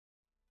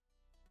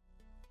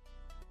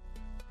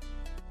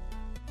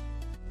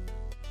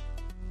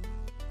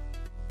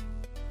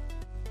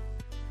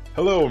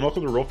Hello and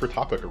welcome to Roll for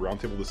Topic, a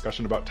roundtable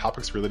discussion about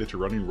topics related to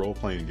running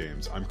role-playing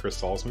games. I'm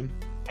Chris Salzman.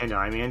 And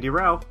I'm Andy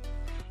Rao.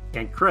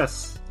 And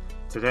Chris,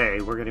 today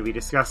we're going to be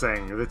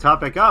discussing the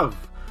topic of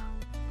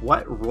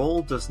what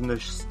role does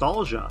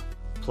nostalgia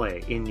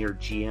play in your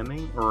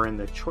GMing or in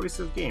the choice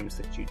of games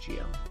that you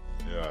GM?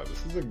 Yeah,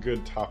 this is a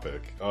good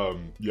topic.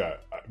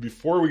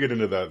 Before we get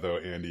into that though,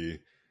 Andy,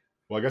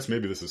 well, I guess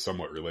maybe this is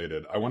somewhat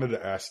related. I wanted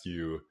to ask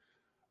you,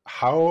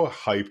 how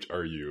hyped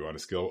are you on a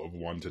scale of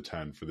 1 to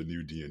 10 for the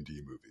new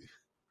D&D movie?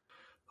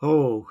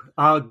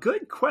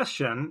 Good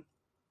question.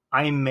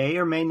 I may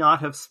or may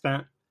not have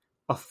spent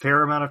a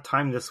fair amount of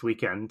time this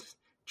weekend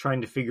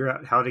trying to figure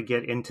out how to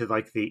get into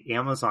like the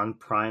Amazon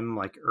Prime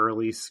like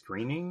early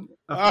screening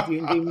of the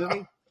D&D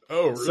movie.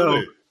 Oh,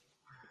 really?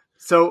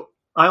 So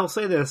I'll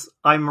say this,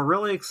 I'm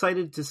really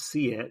excited to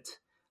see it,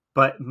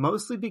 but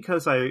mostly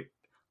because I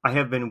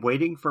have been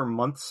waiting for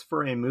months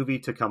for a movie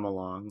to come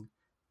along.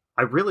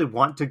 I really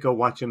want to go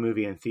watch a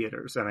movie in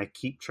theaters, and I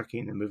keep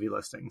checking the movie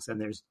listings, and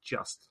there's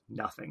just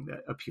nothing that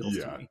appeals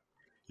to me.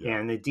 Yeah.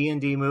 And the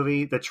D&D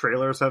movie, the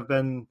trailers have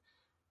been,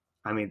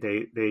 I mean,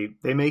 they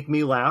make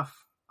me laugh.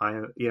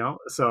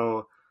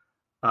 So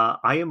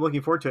I am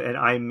looking forward to it, and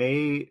I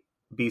may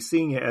be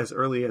seeing it as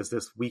early as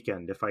this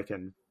weekend if I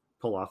can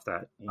pull off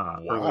that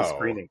early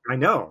screening. I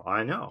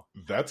know.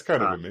 That's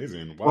kind of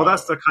amazing. Wow. Well,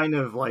 that's the kind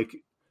of like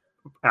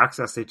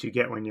access that you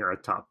get when you're a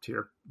top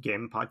tier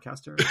game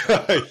podcaster.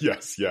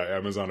 Yes, yeah.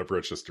 Amazon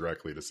approached us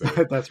directly to say,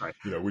 that's right.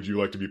 Would you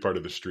like to be part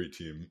of the street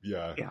team?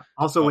 Yeah. Yeah.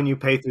 Also, when you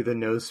pay through the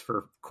nose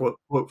for quote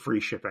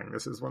free shipping,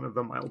 this is one of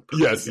the mild.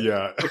 Yes.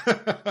 Yeah.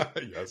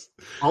 Yes.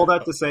 All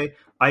that to say,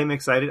 I am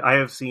excited. I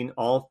have seen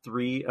all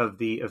 3 of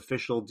the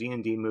official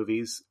D&D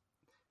movies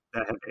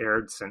that have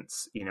aired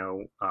since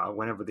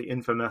whenever the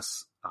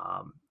infamous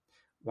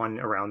one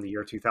around the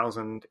year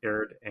 2000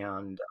 aired,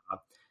 and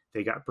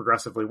they got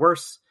progressively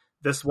worse.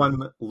 This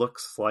one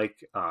looks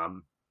like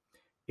in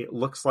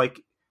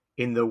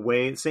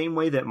the same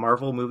way that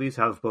Marvel movies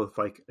have both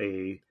like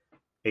a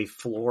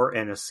floor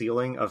and a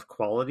ceiling of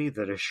quality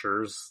that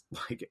assures,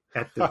 like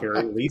at the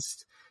very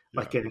least,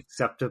 like an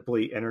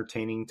acceptably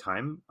entertaining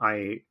time.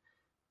 I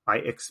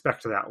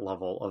expect that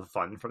level of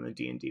fun from the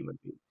D&D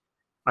movie.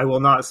 I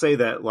will not say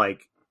that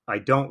like I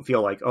don't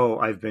feel like,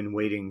 I've been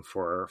waiting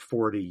for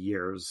 40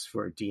 years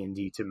for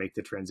D&D to make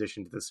the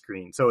transition to the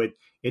screen. So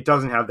it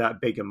doesn't have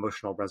that big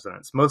emotional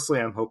resonance. Mostly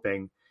I'm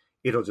hoping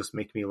it'll just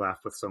make me laugh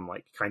with some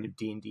like kind of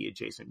D&D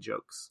adjacent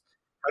jokes.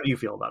 How do you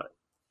feel about it?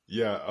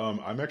 Yeah,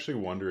 I'm actually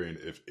wondering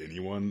if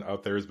anyone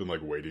out there has been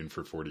like waiting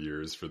for 40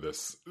 years for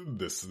this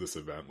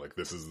event. Like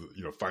this is,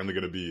 finally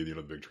going to be,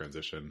 the big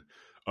transition.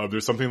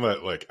 There's something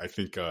that like, I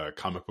think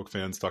comic book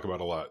fans talk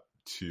about a lot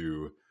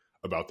too,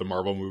 about the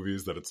Marvel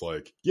movies, that it's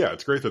like, yeah,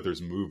 it's great that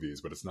there's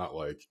movies, but it's not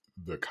like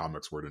the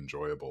comics weren't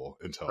enjoyable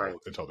until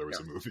there was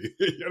a movie.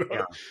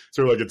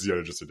 So like it's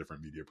just a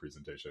different media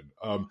presentation.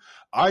 I'm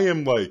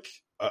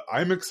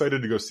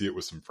excited to go see it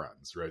with some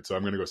friends, right? So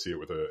I'm going to go see it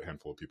with a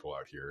handful of people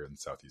out here in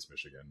Southeast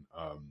Michigan.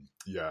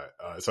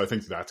 So I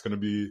think that's going to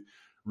be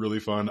really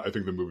fun. I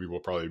think the movie will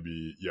probably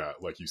be,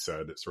 like you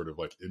said, sort of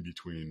like in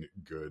between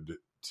good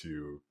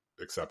to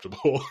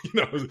acceptable,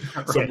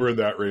 somewhere in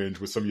that range,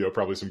 with some,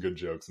 probably some good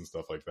jokes and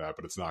stuff like that,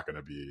 but it's not going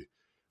to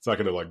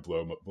like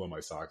blow my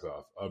socks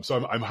off.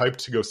 So I'm hyped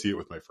to go see it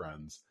with my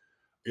friends.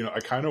 I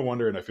kind of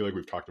wonder, and I feel like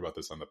we've talked about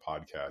this on the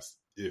podcast,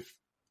 if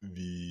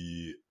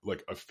the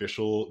like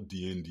official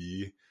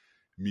D&D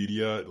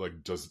media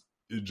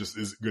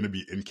is going to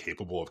be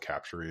incapable of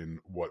capturing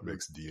what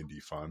makes D&D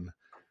fun.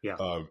 Yeah.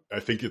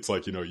 I think it's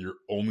like, you're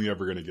only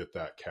ever going to get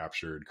that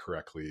captured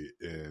correctly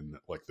in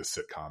like the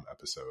sitcom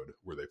episode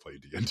where they play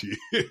D&D.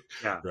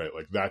 Right.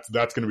 Like that's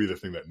going to be the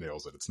thing that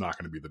nails it. It's not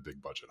going to be the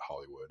big budget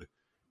Hollywood,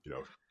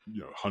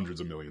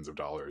 hundreds of millions of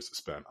dollars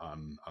spent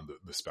on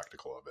the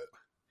spectacle of it.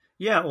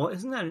 Yeah. Well,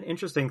 isn't that an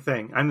interesting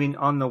thing? I mean,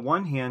 on the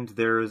one hand,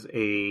 there's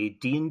a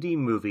D&D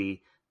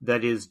movie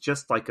that is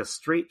just like a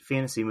straight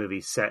fantasy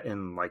movie set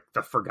in like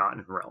the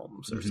Forgotten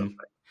Realms or something.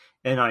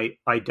 And I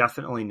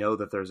definitely know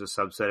that there's a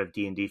subset of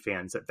D&D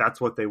fans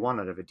that's what they want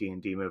out of a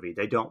D&D movie.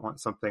 They don't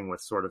want something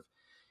with sort of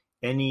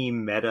any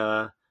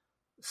meta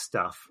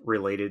stuff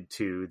related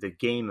to the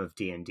game of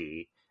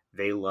D&D.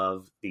 They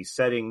love the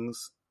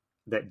settings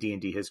that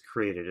D&D has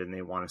created, and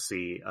they want to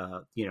see,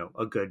 a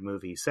good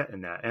movie set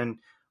in that. And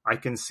I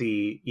can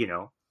see,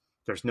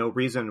 there's no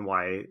reason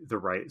why the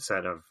right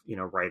set of,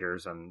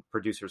 writers and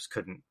producers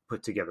couldn't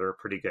put together a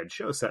pretty good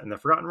show set in the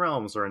Forgotten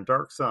Realms or in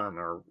Dark Sun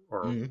or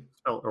a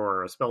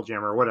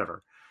Spelljammer or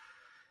whatever.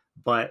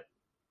 But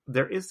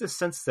there is this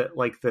sense that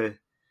like the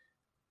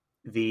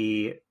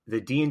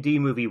D&D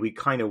movie we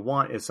kind of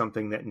want is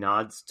something that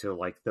nods to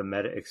like the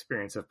meta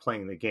experience of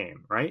playing the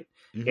game, right?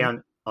 Mm-hmm.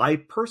 And I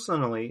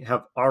personally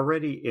have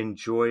already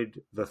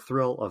enjoyed the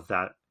thrill of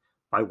that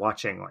by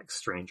watching like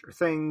Stranger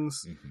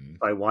Things,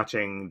 by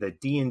watching the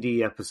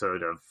D&D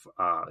episode of,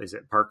 is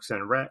it Parks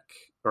and Rec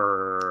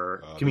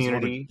or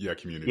Community?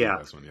 Community. Yeah.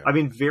 One, yeah. I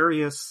mean,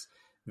 various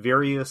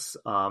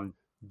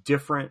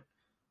different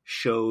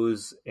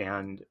shows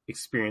and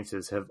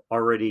experiences have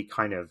already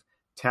kind of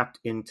tapped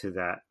into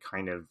that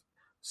kind of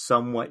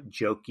somewhat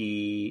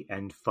jokey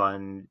and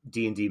fun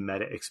D&D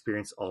meta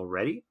experience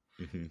already.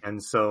 Mm-hmm.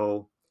 And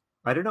so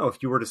I don't know,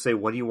 if you were to say,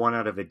 what do you want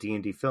out of a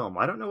D&D film?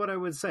 I don't know what I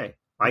would say.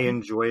 Mm-hmm. I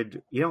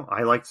enjoyed,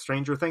 I liked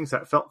Stranger Things.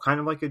 That felt kind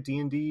of like a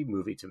D&D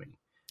movie to me.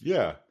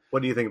 Yeah.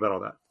 What do you think about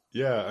all that?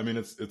 Yeah. I mean,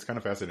 it's kind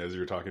of fascinating as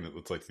you're talking.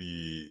 It's like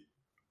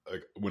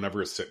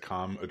whenever a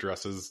sitcom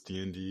addresses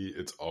D&D,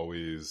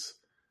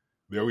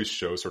 they always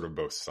show sort of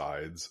both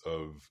sides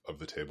of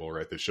the table,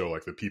 right? They show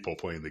like the people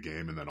playing the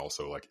game, and then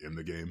also like in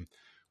the game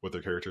what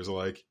their characters are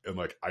like. And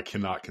like, I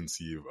cannot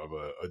conceive of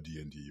a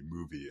D&D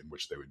movie in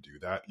which they would do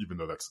that, even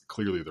though that's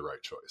clearly the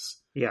right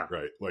choice. Yeah.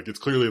 Right. Like, it's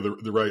clearly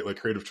the right, like,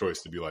 creative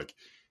choice to be like,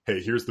 hey,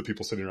 here's the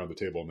people sitting around the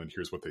table, and then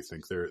here's what they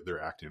think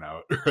they're acting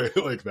out. Right.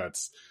 Like,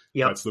 that's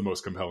the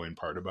most compelling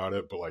part about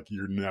it. But like,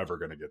 you're never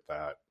going to get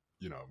that.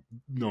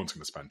 No one's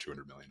going to spend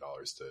 $200 million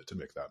to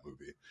make that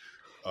movie.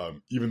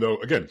 Even though,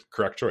 again,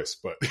 correct choice,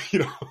 but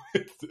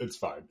it's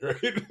fine,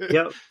 right?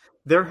 Yeah,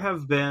 there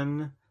have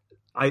been,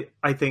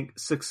 I think,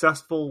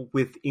 successful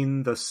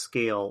within the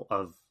scale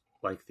of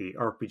like the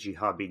RPG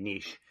hobby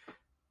niche.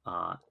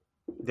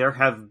 There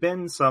have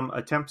been some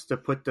attempts to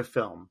put to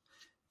film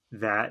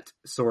that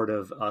sort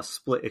of a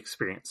split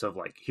experience of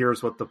like,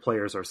 here's what the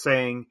players are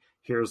saying,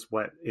 here's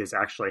what is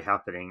actually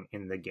happening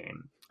in the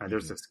game.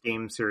 There's this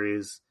game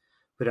series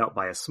put out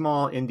by a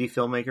small indie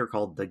filmmaker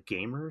called The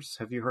Gamers.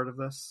 Have you heard of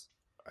this?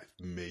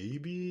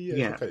 Maybe.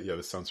 Yeah.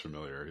 This sounds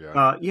familiar.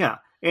 Yeah. Yeah.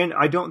 And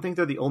I don't think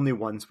they're the only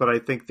ones, but I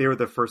think they're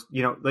the first,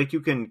 like you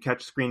can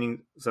catch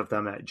screenings of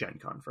them at Gen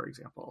Con, for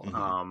example.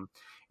 Mm-hmm.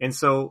 And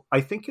so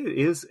I think it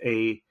is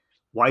a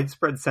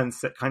widespread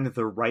sense that kind of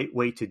the right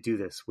way to do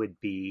this would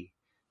be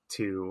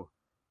to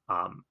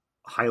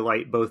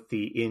highlight both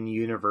the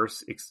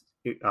in-universe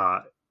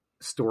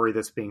story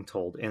that's being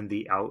told and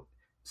the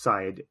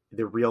outside,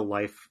 the real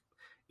life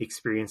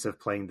experience of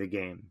playing the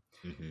game.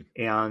 Mm-hmm.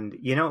 And,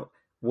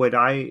 would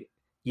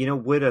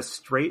a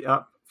straight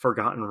up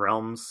Forgotten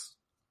Realms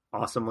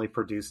awesomely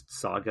produced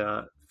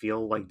saga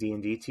feel like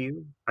D&D to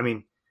you? I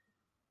mean,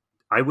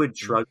 I would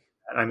shrug.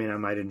 I mean, I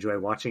might enjoy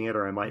watching it,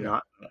 or I might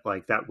not.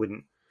 Like, that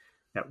wouldn't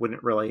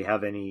really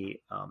have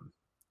any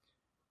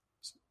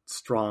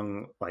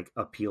strong like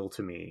appeal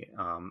to me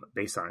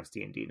based on its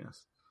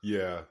D&D-ness.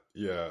 Yeah.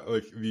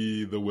 Like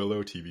the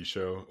Willow TV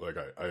show, like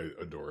I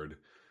adored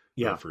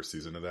the first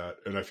season of that,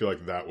 and I feel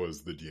like that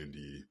was the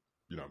D&D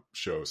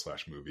show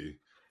 / movie.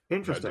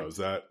 Interesting.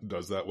 That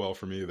does that well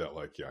for me. That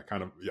like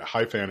kind of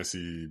high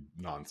fantasy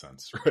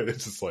nonsense, right?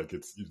 It's just like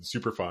it's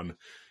super fun,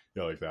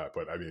 like that.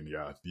 But I mean,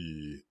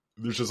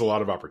 there's just a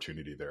lot of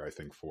opportunity there, I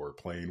think, for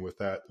playing with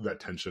that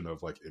tension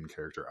of like in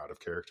character, out of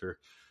character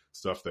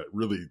stuff that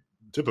really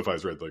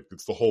typifies, right? Like,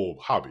 it's the whole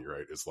hobby,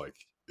 right?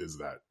 Is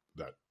that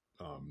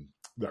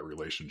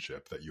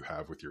relationship that you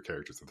have with your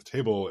characters at the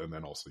table, and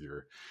then also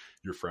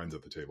your friends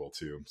at the table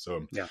too.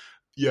 So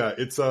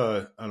it's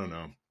I don't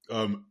know.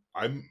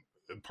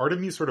 Part of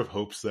me sort of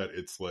hopes that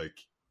it's like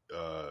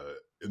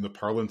in the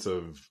parlance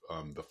of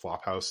the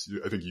Flophouse.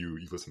 I think you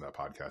listen to that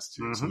podcast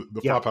too. Mm-hmm. So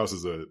the Flophouse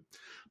is a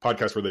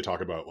podcast where they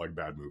talk about like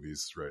bad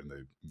movies, right? And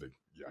they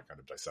kind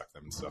of dissect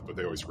them and stuff, but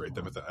they always rate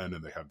them at the end,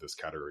 and they have this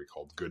category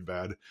called good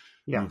bad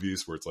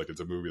movies, where it's like it's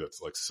a movie that's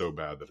like so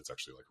bad that it's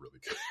actually like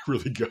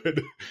really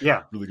good,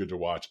 really good to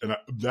watch. And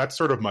that's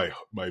sort of my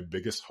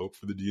biggest hope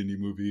for the D&D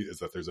movie, is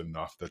that there's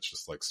enough that's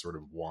just like sort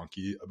of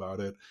wonky about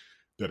it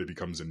that it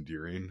becomes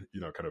endearing,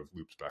 kind of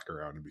loops back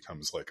around and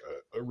becomes like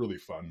a really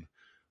fun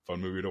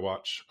movie to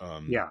watch.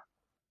 And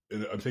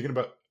I'm thinking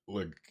about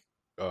like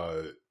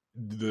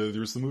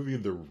there's the movie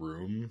The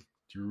Room.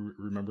 Do you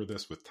remember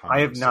this with Tom?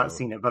 I have not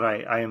seen it, but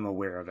I am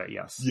aware of it.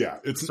 Yes. Yeah,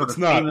 it's not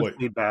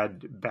famously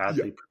like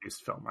badly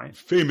produced film, right?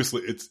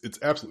 Famously, it's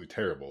absolutely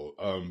terrible.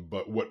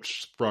 But what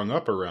sprung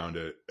up around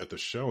it at the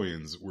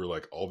showings were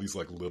like all these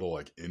like little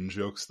like in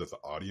jokes that the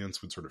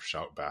audience would sort of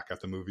shout back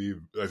at the movie.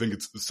 I think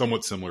it's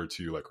somewhat similar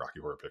to like Rocky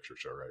Horror Picture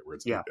Show, right? Where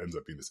it ends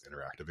up being this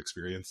interactive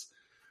experience.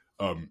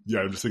 I'm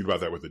just thinking about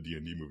that with a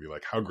D&D movie.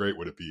 Like, how great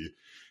would it be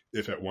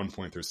if at one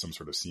point there's some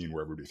sort of scene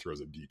where everybody throws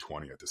a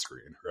D20 at the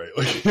screen, right?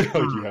 Like, like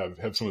you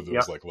have some of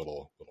those like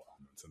little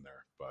elements in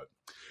there, but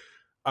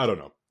I don't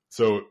know.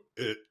 So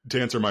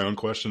to answer my own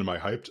question, am I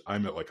hyped?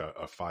 I'm at like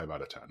a 5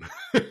 out of 10.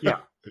 Yeah.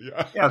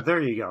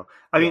 There you go.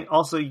 I mean,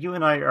 also you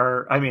and I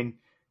are, I mean,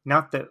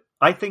 not that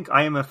I think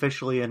I am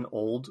officially an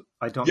old,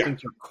 I don't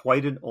think you're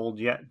quite an old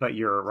yet, but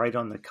you're right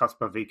on the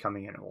cusp of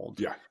becoming an old.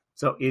 Yeah.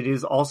 So it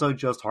is also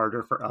just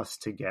harder for us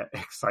to get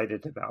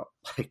excited about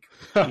like,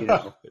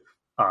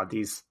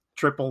 these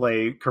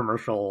AAA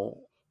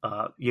commercial,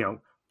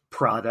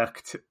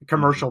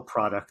 commercial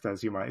product,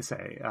 as you might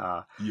say.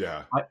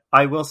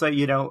 I will say,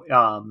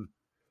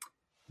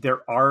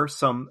 there are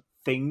some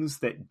things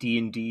that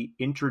D&D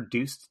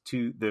introduced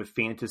to the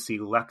fantasy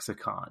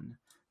lexicon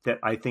that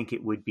I think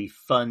it would be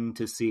fun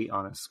to see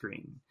on a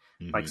screen.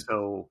 Mm-hmm. Like,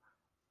 so,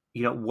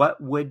 what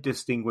would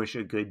distinguish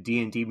a good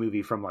D&D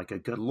movie from like a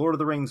good Lord of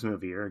the Rings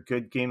movie or a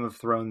good Game of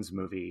Thrones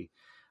movie?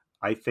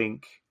 I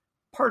think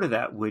part of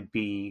that would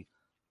be,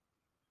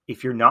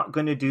 if you're not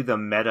going to do the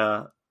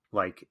meta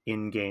like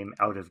in-game,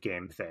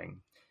 out-of-game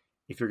thing.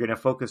 If you're going to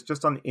focus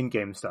just on the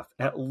in-game stuff,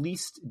 at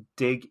least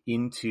dig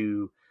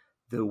into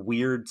the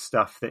weird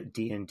stuff that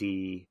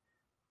D&D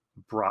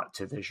brought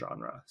to the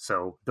genre.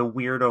 So the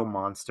weirdo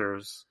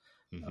monsters,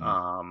 you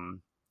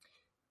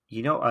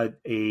know,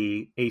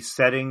 a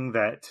setting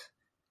that,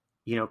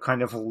 you know,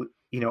 kind of,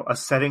 you know, a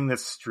setting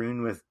that's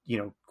strewn with, you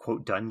know,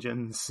 quote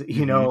dungeons,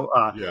 you know,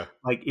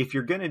 like if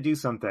you're going to do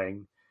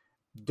something,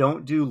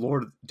 don't do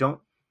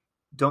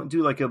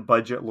like a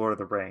budget Lord of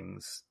the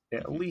Rings.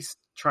 At least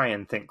try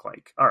and think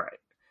like, all right,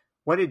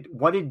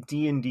 what did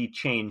D&D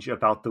change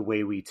about the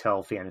way we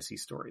tell fantasy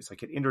stories?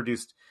 Like it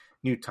introduced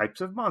new types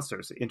of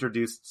monsters. It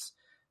introduced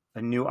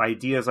new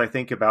ideas, I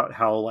think, about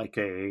how like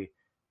a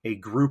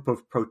group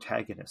of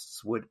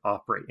protagonists would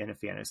operate in a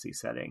fantasy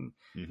setting.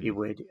 It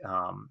would,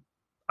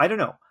 I don't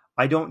know.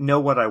 I don't know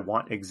what I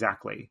want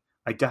exactly.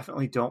 I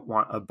definitely don't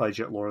want a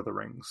budget Lord of the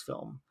Rings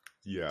film.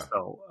 Yeah.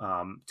 So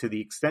to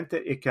the extent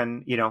that it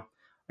can, you know,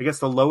 I guess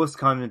the lowest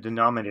common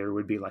denominator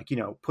would be like, you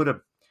know, put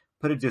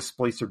a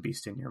displacer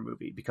beast in your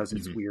movie because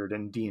it's weird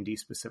and D&D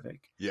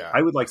specific. Yeah.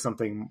 I would like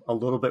something a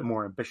little bit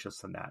more ambitious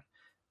than that.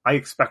 I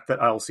expect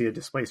that I'll see a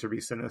displacer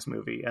beast in this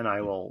movie and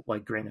I will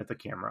like grin at the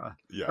camera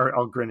or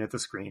I'll grin at the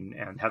screen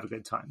and have a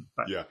good time.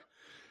 But yeah.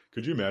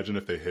 Could you imagine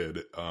if they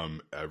hid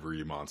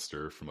every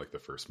monster from like the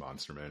first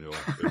Monster Manual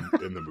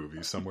in the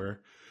movie somewhere?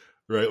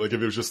 Right, like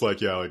if it was just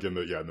like like in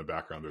the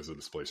background there's a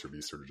displacer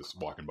beast sort of just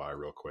walking by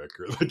real quick,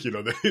 or like, you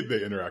know,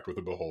 they interact with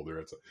the beholder.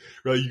 It's like,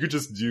 really, you could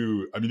just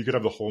do. I mean, you could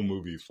have the whole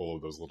movie full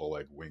of those little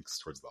like winks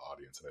towards the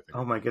audience, and I think,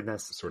 oh my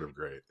goodness, it's sort of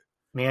great.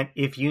 Man,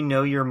 if you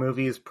know your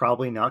movie is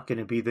probably not going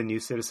to be the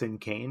new Citizen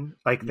Kane,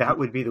 like that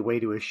would be the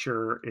way to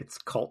assure its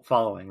cult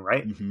following,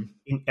 right?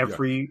 In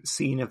every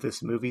scene of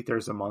this movie,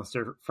 there's a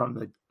monster from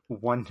the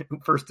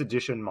first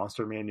edition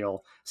Monster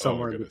Manual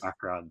somewhere in the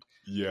background.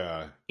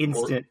 Yeah,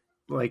 instant.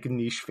 Like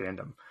niche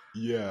fandom.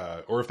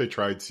 Yeah, or if they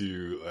tried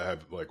to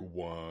have like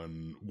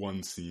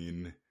one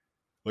scene,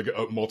 like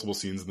multiple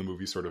scenes in the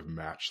movie sort of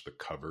match the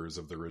covers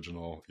of the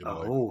original, you know,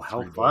 like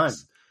how fun.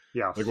 Books.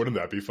 Yeah. Like wouldn't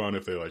that be fun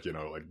if they like, you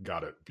know, like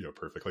got it, you know,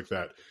 perfect, like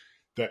that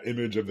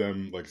image of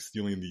them like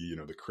stealing the, you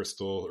know, the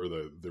crystal or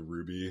the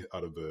ruby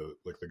out of the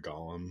like the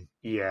Gollum's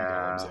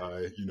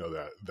eye, you know,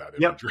 that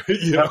image, right?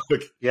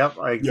 Yeah,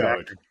 like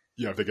exactly.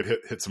 If they could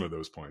hit some of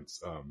those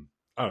points.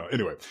 I don't know.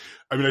 Anyway,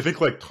 I mean, I think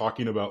like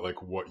talking about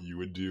like what you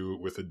would do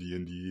with a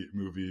D&D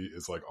movie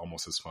is like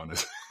almost as fun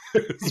as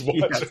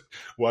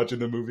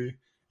watching a movie.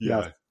 Yeah.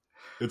 Yes.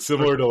 It's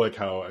similar to like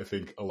how I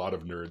think a lot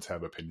of nerds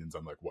have opinions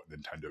on like what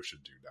Nintendo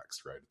should do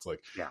next, right? It's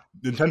like,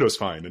 Nintendo's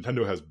fine.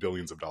 Nintendo has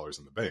billions of dollars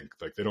in the bank.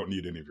 Like they don't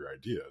need any of your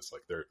ideas.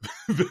 Like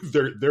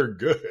they're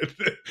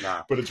good.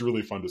 Yeah. But it's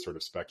really fun to sort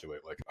of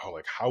speculate like, oh,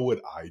 like how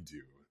would I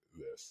do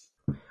this?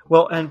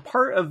 Well, and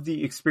part of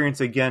the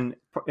experience, again,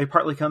 it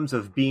partly comes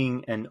of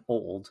being an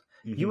old.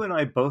 You and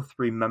I both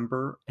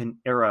remember an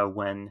era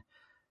when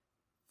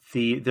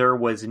there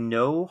was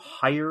no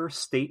higher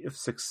state of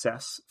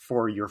success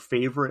for your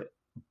favorite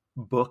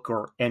book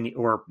or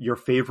your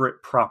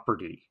favorite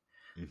property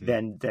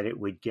than that it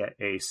would get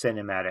a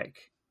cinematic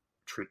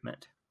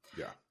treatment.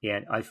 Yeah.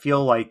 And I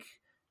feel like,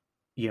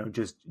 you know,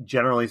 just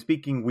generally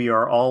speaking, we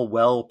are all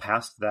well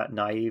past that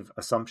naive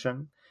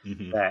assumption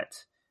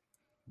that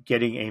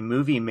getting a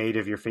movie made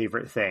of your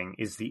favorite thing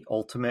is the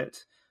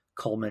ultimate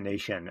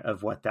culmination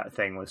of what that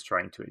thing was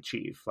trying to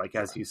achieve. Like,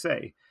 as you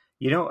say,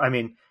 you know, I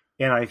mean,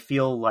 and I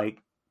feel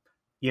like,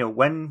 you know,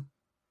 when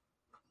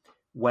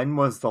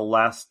was the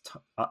last,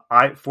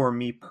 for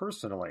me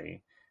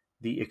personally,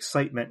 the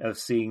excitement of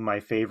seeing my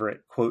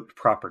favorite quote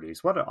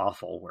properties, what an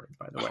awful word,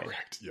 by the way.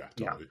 Correct. Yeah,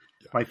 totally.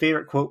 Yeah. My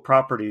favorite quote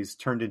properties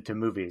turned into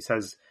movies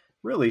has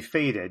really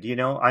faded. You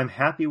know, I'm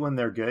happy when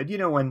they're good. You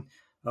know, when,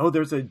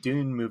 there's a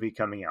Dune movie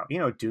coming out. You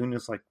know, Dune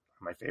is like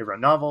my favorite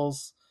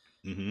novels.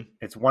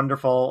 It's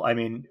wonderful. I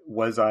mean,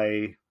 was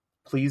I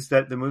pleased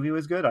that the movie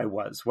was good? I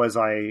was. Was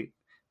I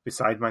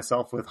beside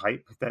myself with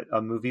hype that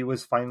a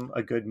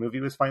good movie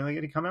was finally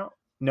going to come out?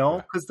 No,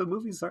 because the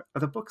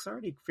books are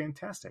already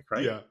fantastic,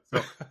 right? Yeah.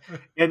 So,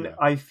 and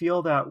I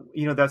feel that,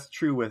 you know, that's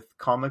true with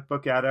comic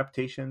book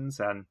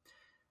adaptations. And,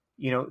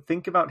 you know,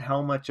 think about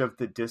how much of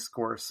the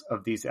discourse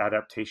of these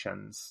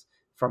adaptations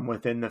from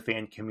within the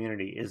fan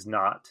community is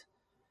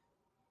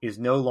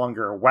no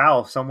longer,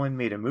 wow, someone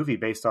made a movie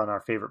based on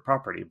our favorite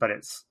property, but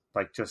it's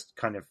like just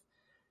kind of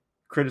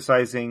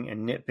criticizing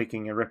and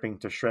nitpicking and ripping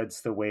to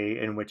shreds the way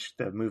in which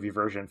the movie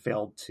version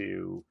failed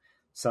to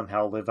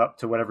somehow live up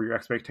to whatever your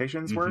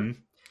expectations were.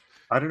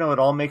 I don't know. It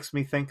all makes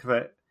me think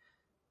that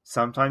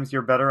sometimes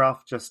you're better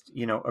off just,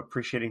 you know,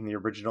 appreciating the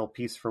original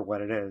piece for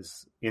what it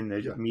is in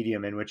the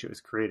medium in which it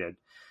was created.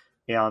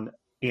 And,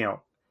 you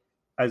know,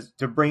 as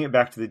to bring it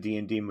back to the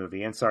D&D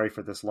movie, and sorry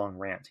for this long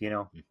rant, you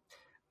know,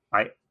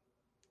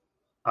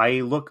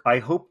 I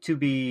hope to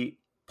be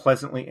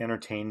pleasantly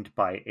entertained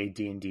by a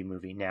D&D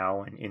movie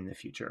now and in the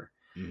future.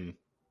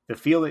 The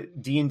feel that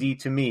D&D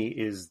to me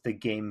is the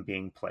game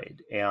being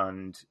played,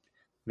 and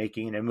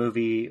making a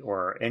movie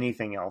or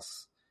anything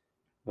else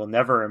will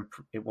never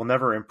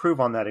improve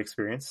on that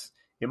experience.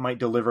 it might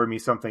deliver me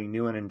something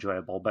new and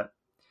enjoyable, but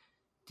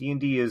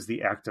D&D is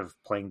the act of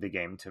playing the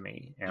game to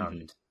me.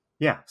 And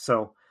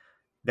so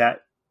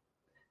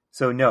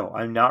no,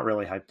 I'm not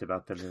really hyped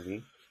about the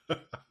movie.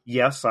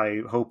 Yes,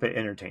 I hope it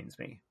entertains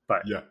me,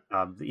 but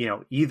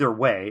either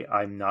way,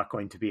 I'm not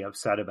going to be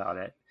upset about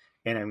it,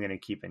 and I'm going to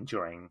keep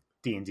enjoying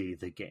D&D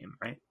the game,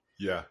 right?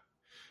 Yeah.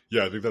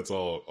 Yeah, I think that's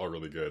all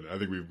really good. I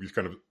think we've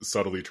kind of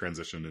subtly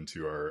transitioned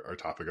into our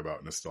topic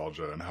about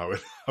nostalgia and how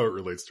it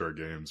relates to our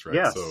games, right?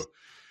 Yes. So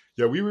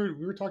yeah, we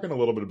were talking a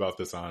little bit about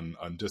this on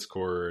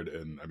Discord,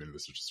 and I mean,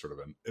 this is just sort of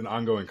an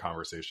ongoing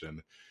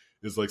conversation.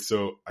 Is like,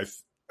 so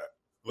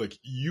like,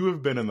 you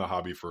have been in the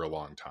hobby for a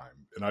long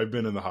time, and I've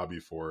been in the hobby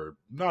for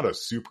not a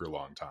super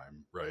long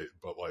time, right?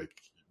 But like,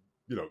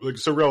 like,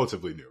 so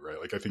relatively new, right?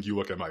 Like, I think you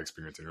look at my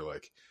experience and you're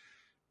like,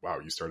 wow,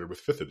 you started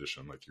with 5th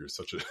edition. Like, you're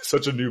such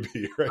a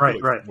newbie, right?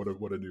 Right, like,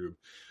 What a noob.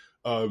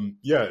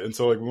 Yeah. And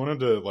so like, we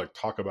wanted to like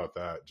talk about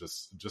that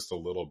just a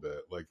little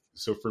bit. Like,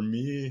 so for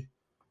me,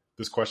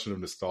 this question of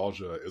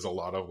nostalgia is a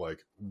lot of like,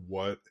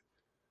 what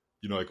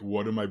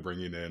am I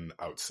bringing in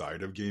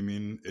outside of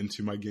gaming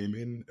into my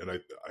gaming? And I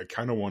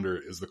kind of wonder,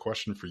 is the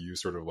question for you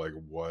sort of like,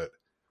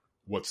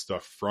 what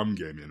stuff from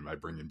gaming am I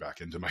bringing back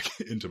into my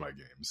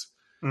games?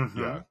 Mm-hmm.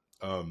 Yeah.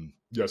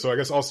 So I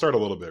guess I'll start a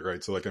little bit,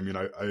 right? So like, I mean,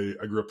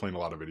 I grew up playing a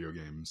lot of video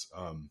games.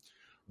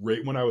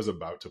 Right when I was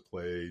about to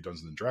play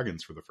Dungeons and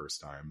Dragons for the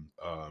first time,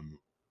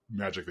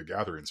 Magic the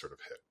Gathering sort of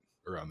hit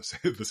around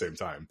the same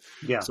time.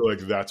 Yeah. So like,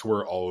 that's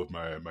where all of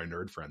my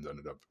nerd friends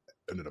ended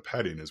up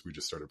heading, as we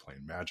just started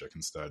playing Magic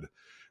instead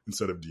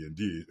of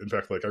D&D. In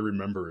fact, like, I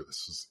remember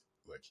this was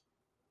like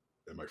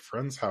at my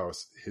friend's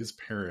house, his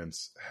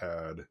parents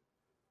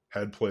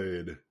had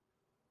played,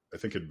 I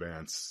think,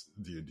 advanced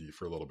D&D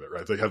for a little bit,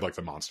 right? They had like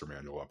the monster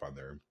manual up on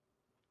their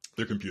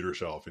computer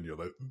shelf, and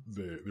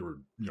they were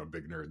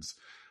big nerds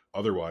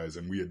otherwise,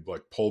 and we had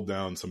like pulled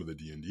down some of the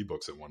D&D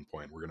books at one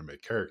point. We're going to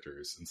make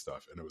characters and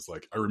stuff, and it was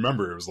like, I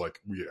remember it was like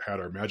we had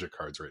our Magic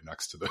cards right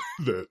next to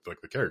the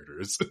like the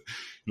characters,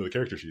 the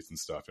character sheets and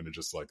stuff, and it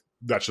just like,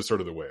 that's just sort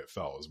of the way it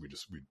fell, is we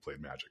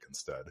played Magic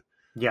instead.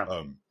 Yeah.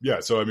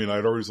 So I mean,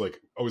 I'd always like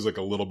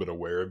a little bit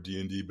aware of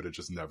D&D, but it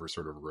just never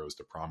sort of rose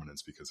to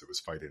prominence because it was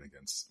fighting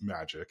against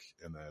Magic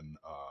and then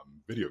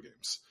video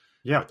games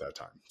at that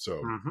time.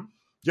 So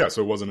yeah,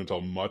 so it wasn't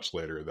until much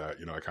later that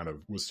I kind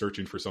of was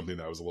searching for something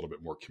that was a little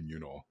bit more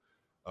communal,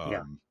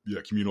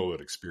 communal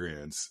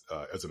experience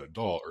as an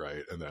adult,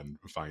 right? And then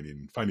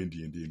finding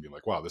D&D and being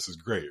like, wow, this is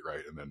great,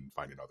 right? And then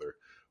finding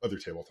other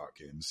tabletop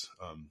games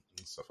and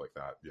stuff like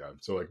that. Yeah,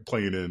 so like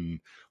playing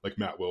in, like,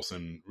 Matt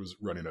Wilson was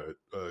running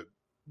a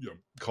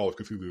Call of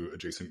Cthulhu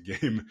adjacent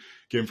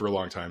game for a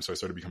long time, so I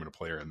started becoming a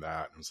player in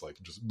that, and it was like,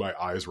 just my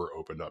eyes were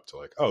opened up to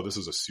like, oh, this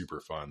is a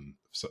super fun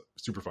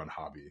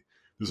hobby.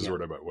 This is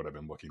what I've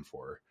been looking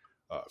for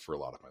a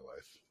lot of my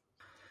life.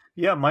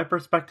 Yeah, my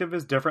perspective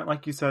is different.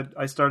 Like you said,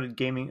 I started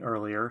gaming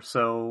earlier,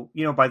 so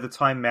by the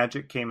time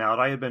Magic came out,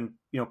 I had been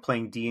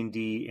playing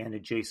D&D and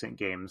adjacent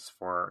games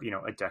for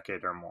a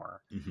decade or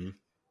more. Mm-hmm.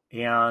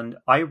 And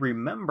I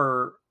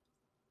remember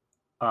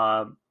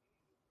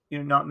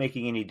not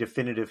making any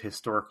definitive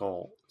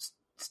historical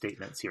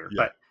statements here,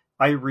 but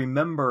I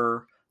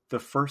remember the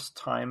first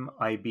time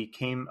I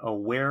became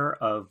aware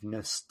of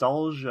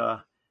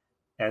nostalgia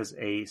as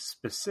a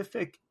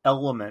specific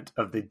element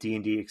of the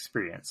D&D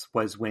experience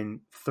was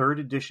when 3rd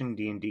edition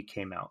D&D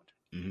came out.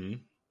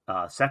 Mm-hmm.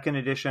 2nd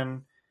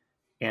edition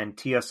and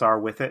TSR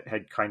with it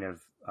had kind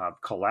of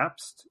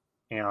collapsed,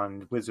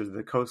 and Wizards of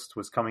the Coast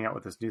was coming out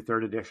with this new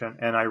 3rd edition.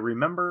 And I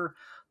remember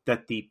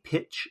that the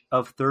pitch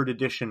of 3rd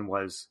edition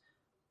was,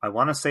 I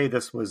want to say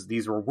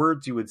these were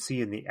words you would see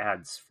in the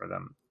ads for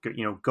them.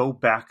 Go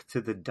back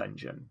to the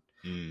dungeon.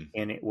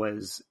 And it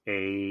was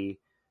a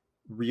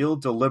real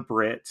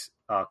deliberate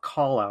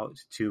call out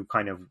to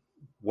kind of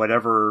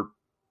whatever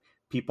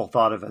people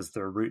thought of as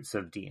the roots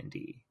of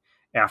D&D.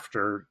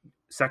 After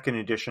 2nd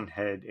edition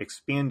had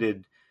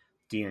expanded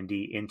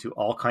D&D into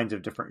all kinds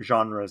of different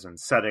genres and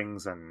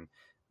settings, and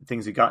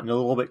things had gotten a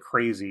little bit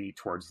crazy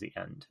towards the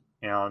end.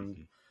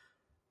 And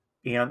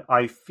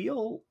I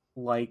feel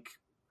like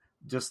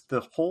just the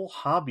whole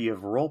hobby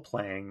of role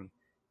playing,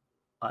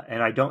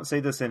 and I don't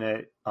say this in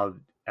a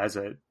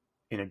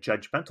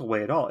judgmental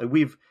way at all.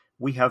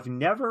 We have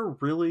never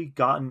really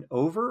gotten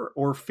over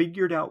or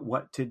figured out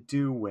what to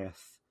do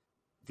with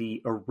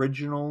the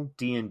original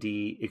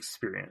D&D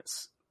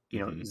experience.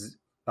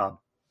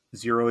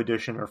 0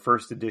 edition or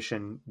 1st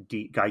edition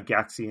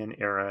Gygaxian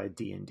era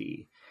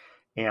D&D.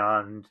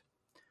 And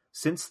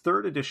since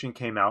 3rd edition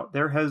came out,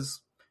 there has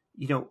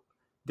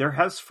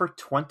for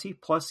 20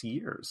 plus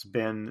years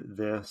been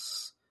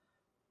this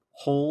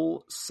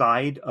whole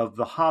side of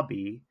the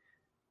hobby.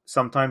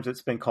 Sometimes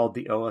it's been called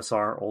the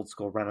OSR, Old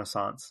School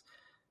Renaissance.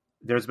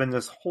 There's been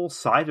this whole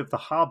side of the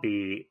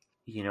hobby,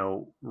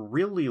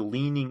 really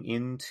leaning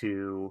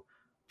into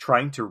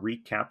trying to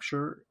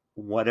recapture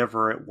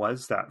whatever it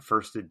was that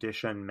 1st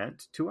edition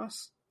meant to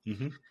us.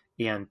 Mm-hmm.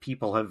 And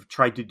people have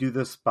tried to do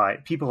this by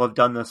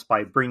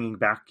bringing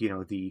back,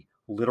 the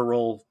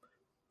literal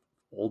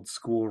old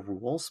school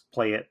rules,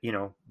 play it,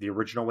 the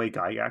original way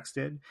Gygax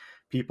did.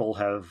 People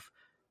have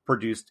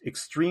produced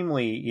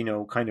extremely,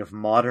 kind of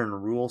modern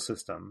rule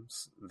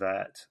systems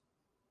that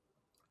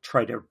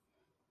try to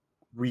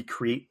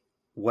recreate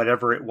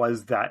whatever it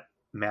was that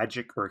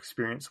magic or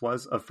experience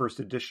was of first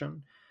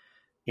edition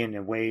in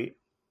a way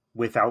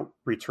without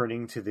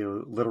returning to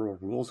the literal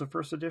rules of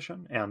first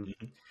edition. And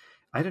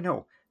I don't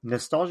know,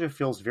 nostalgia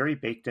feels very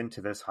baked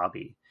into this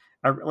hobby.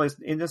 I realize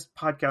in this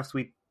podcast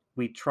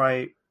we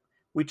try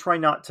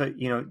not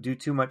to do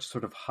too much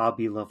sort of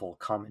hobby level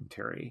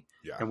commentary,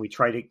 and we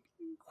try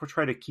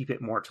to keep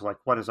it more to like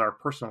what is our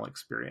personal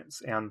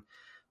experience.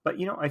 But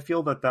I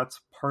feel that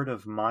that's part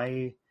of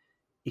my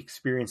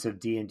experience of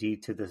D&D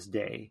to this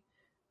day.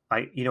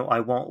 I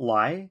won't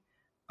lie,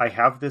 I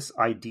have this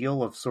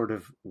ideal of sort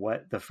of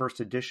what the first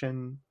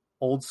edition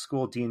old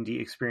school D&D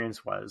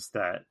experience was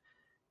that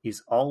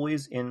is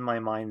always in my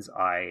mind's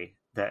eye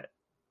that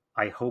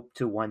I hope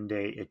to one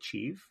day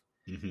achieve.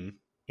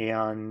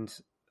 And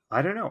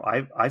I don't know,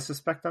 I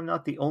suspect I'm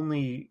not the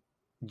only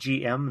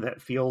GM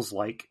that feels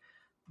like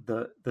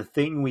the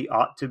thing we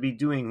ought to be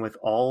doing with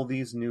all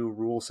these new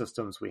rule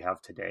systems we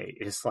have today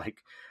is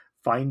like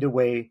find a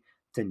way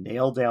to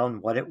nail down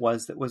what it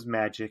was that was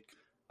magic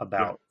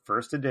about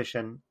first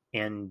edition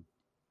and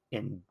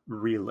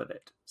relive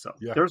it. So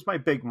there's my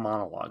big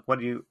monologue. What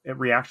do you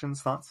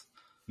reactions, thoughts?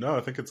 No,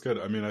 I think it's good.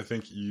 I mean, I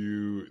think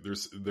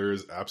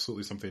there's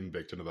absolutely something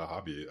baked into the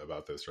hobby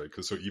about this, right?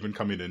 Because so even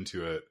coming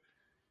into it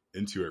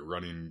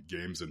running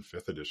games in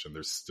 5th edition,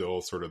 there's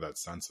still sort of that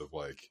sense of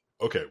like,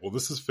 okay, well,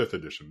 this is 5th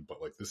edition,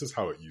 but like this is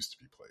how it used to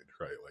be played,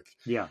 right? Like,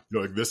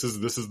 like this is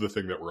the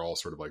thing that we're all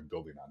sort of like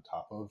building on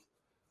top of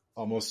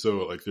almost.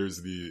 So like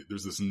there's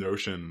this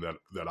notion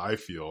that I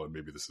feel, and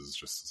maybe this is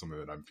just something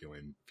that I'm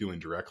feeling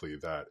directly,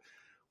 that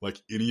like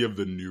any of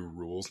the new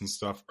rules and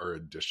stuff are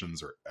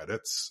additions or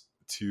edits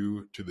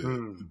to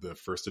the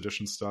first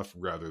edition stuff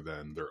rather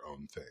than their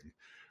own thing.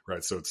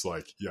 Right. So it's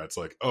like,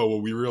 oh,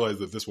 well, we realized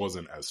that this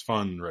wasn't as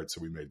fun. Right.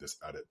 So we made this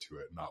edit to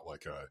it, not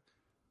like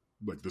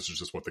this is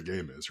just what the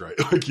game is. Right.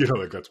 Like,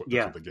 like that's what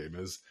the game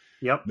is.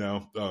 Yep.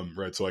 Now,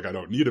 right. So like, I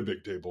don't need a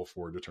big table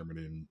for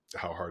determining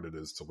how hard it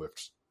is to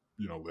lift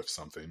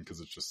something. Cause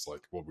it's just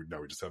like, well, we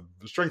just have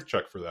the strength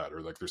check for that.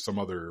 Or like there's some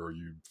other, or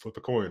you flip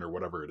a coin or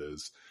whatever it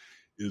is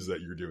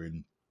that you're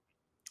doing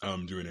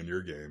in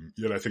your game.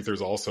 Yet I think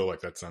there's also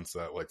like that sense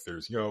that like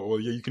there's,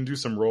 you can do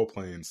some role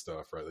playing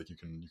stuff, right? Like you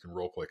can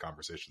role play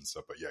conversation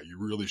stuff, but you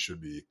really should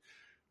be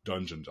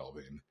dungeon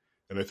delving.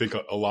 And I think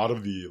a lot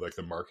of the like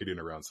the marketing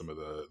around some of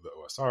the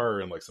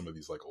OSR and like some of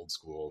these like old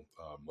school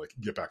like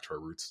get back to our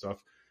roots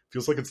stuff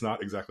feels like it's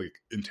not exactly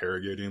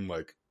interrogating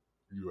like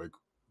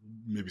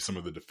maybe some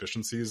of the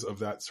deficiencies of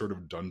that sort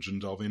of dungeon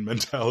delving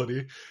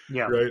mentality.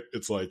 Right.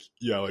 It's like,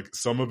 like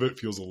some of it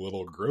feels a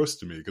little gross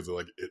to me because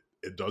like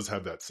it does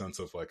have that sense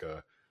of like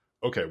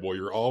okay, well,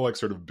 you're all like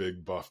sort of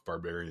big buff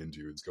barbarian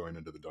dudes going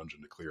into the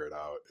dungeon to clear it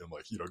out and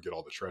like, get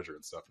all the treasure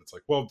and stuff. And it's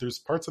like, well, there's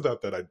parts of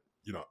that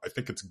I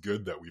think it's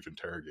good that we've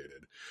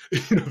interrogated,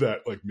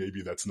 that like,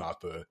 maybe that's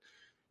not the,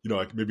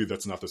 maybe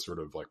that's not the sort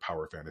of like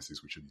power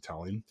fantasies we should be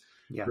telling.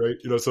 Right.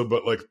 So,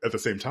 but like at the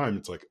same time,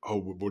 it's like,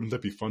 oh, wouldn't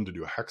that be fun to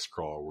do a hex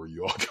crawl where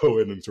you all go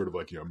in and sort of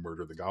like,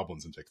 murder the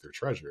goblins and take their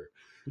treasure?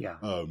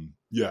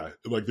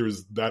 Like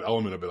there's that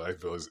element of it I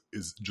feel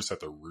is just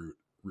at the root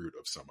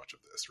of so much of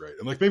this. Right.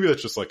 And like, maybe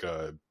that's just like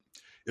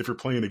if you're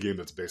playing a game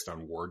that's based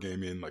on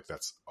wargaming, like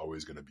that's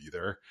always going to be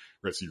there.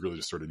 Right. So you really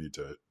just sort of need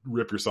to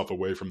rip yourself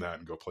away from that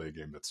and go play a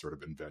game that's sort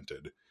of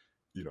invented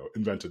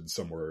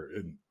somewhere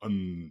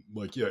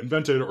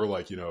invented or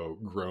like,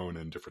 grown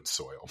in different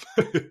soil.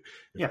 If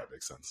that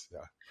makes sense.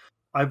 Yeah.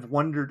 I've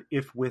wondered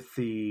if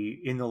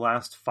in the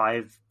last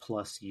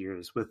 5+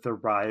 years, with the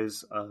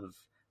rise of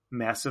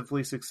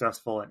massively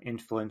successful and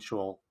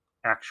influential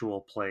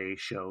actual play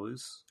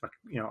shows, like,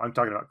 I'm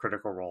talking about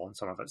Critical Role and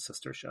some of its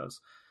sister shows.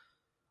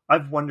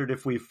 I've wondered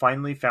if we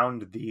finally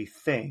found the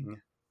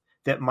thing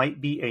that might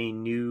be a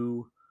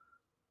new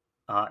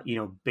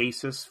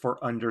basis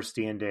for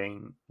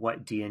understanding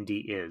what D&D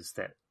is,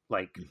 that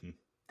like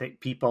that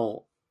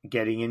people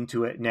getting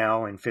into it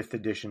now in 5th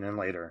edition and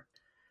later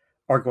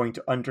are going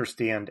to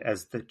understand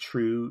as the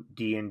true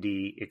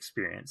D&D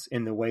experience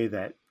in the way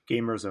that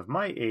gamers of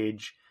my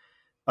age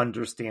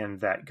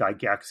understand that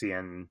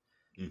Gygaxian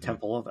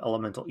Temple of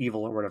Elemental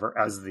Evil or whatever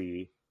as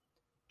the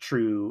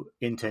true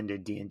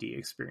intended D&D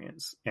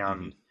experience.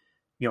 And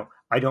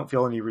I don't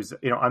feel any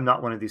I'm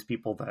not one of these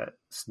people that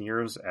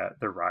sneers at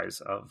the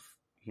rise of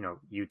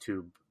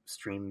YouTube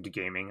streamed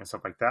gaming and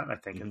stuff like that. And I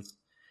think it's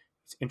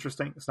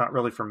interesting. It's not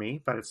really for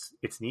me, but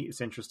it's neat.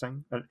 It's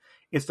interesting.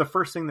 It's the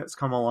first thing that's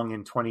come along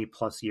in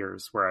 20+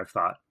 years where I've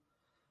thought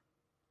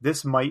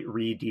this might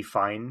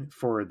redefine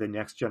for the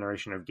next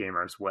generation of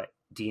gamers what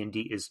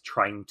D&D is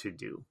trying to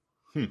do.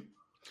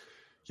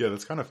 Yeah,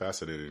 that's kind of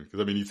fascinating because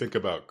I mean, you think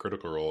about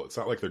Critical Role. It's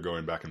not like they're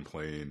going back and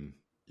playing,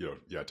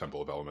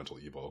 Temple of Elemental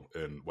Evil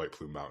and White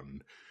Plume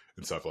Mountain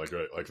and stuff like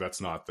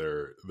that's not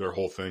their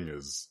whole thing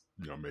is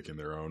making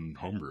their own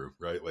homebrew,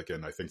 right? Like,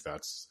 and I think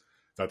that's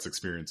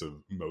experience of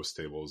most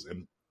tables,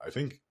 and I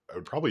think I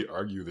would probably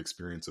argue the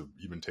experience of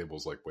even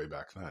tables like way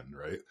back then,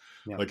 right?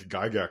 Yeah. Like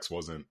Gygax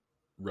wasn't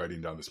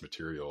writing down this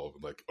material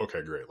like,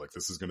 okay, great, like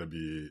this is going to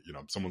be,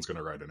 someone's going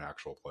to write an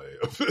actual play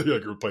of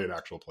like, or play an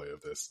actual play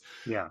of this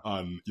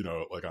on,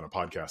 like on a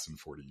podcast in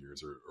 40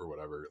 years or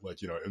whatever. Like,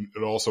 and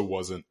it also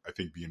wasn't, I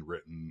think, being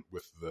written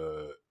with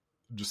the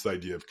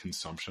idea of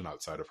consumption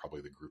outside of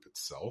probably the group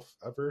itself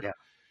ever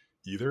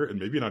either. And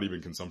maybe not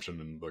even consumption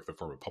in like the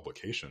form of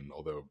publication,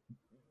 although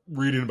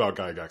reading about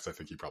Gygax, I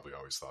think he probably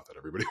always thought that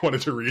everybody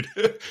wanted to read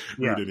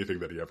anything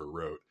that he ever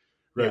wrote.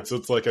 Right. Yeah. So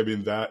it's like, I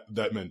mean,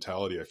 that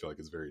mentality I feel like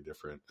is very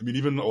different. I mean,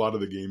 even a lot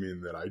of the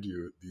gaming that I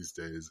do these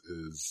days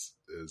is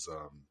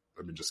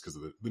I mean, just because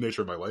of the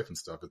nature of my life and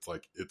stuff, it's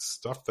like, it's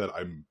stuff that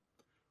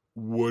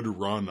would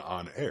run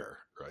on air,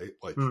 right?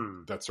 Like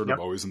that's sort of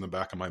always in the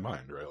back of my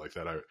mind, right? Like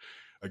that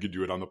I could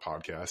do it on the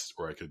podcast,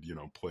 or I could,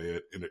 play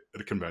it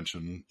at a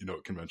convention,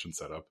 convention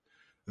setup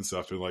and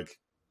stuff. And like,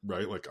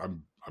 right. Like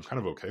I'm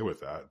kind of okay with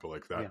that, but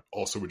like that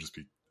also would just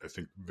be, I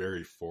think,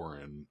 very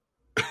foreign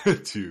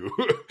to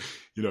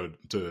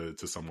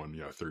to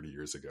someone 30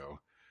 years ago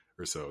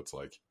or so. It's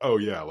like, oh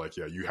yeah, like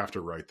you have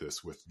to write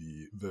this with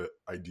the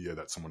idea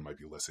that someone might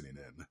be listening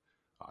in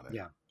on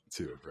it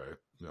too, right?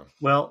 Yeah.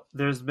 Well,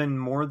 there's been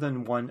more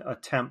than one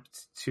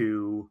attempt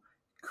to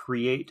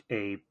create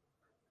a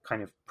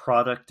kind of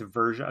product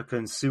version, a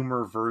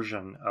consumer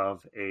version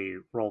of a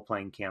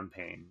role-playing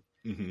campaign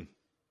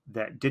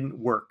that didn't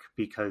work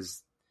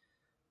because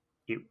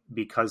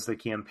the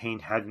campaign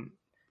hadn't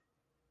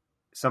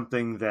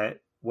something that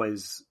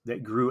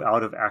grew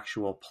out of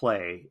actual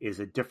play is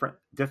a difficult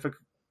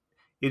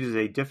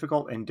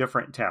and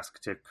different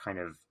task to kind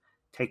of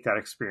take that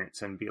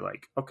experience and be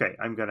like, okay,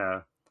 I'm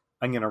gonna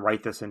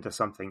write this into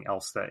something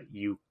else that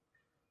you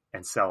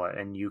and sell it,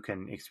 and you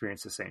can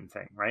experience the same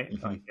thing, right?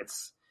 Like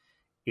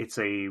it's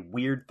a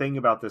weird thing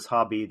about this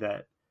hobby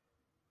that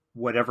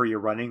whatever you're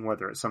running,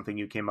 whether it's something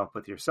you came up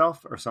with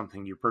yourself or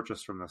something you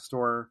purchased from the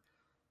store,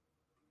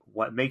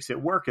 what makes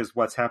it work is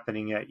what's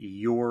happening at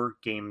your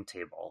game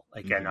table.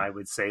 Again, I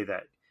would say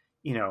that,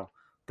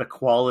 the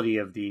quality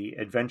of the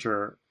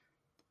adventure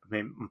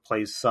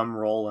plays some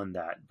role in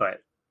that, but,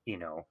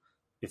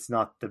 it's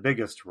not the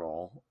biggest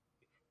role.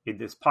 In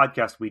this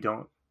podcast,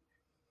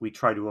 we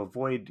try to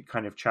avoid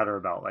kind of chatter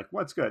about like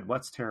what's good,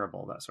 what's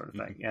terrible, that sort of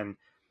thing. And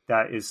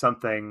that is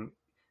something,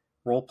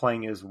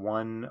 role-playing is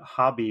one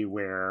hobby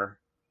where,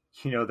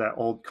 that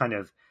old kind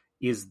of,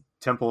 is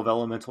Temple of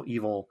Elemental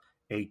Evil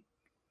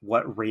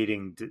what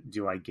rating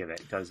do I give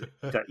it? Does it,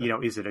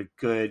 is it a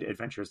good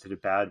adventure? Is it a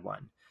bad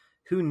one?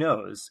 Who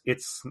knows?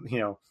 It's,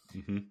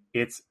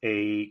 it's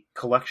a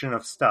collection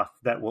of stuff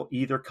that will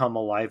either come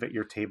alive at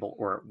your table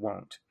or it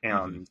won't.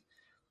 And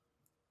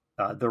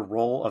the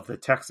role of the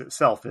text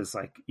itself is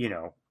like,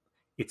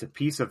 it's a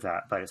piece of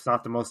that, but it's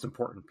not the most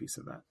important piece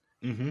of that.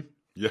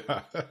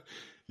 Yeah.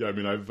 Yeah. I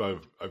mean,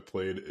 I've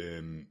played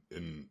in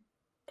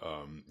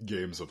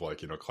games of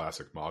like,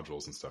 classic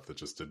modules and stuff that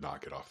just did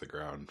not get off the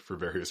ground for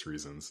various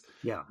reasons.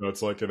 Yeah.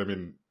 It's like, and I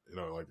mean,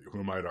 like who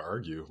am I to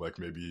argue? Like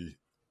maybe,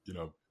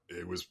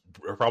 it was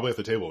probably at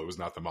the table, it was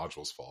not the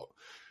module's fault.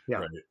 Yeah.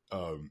 Right.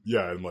 And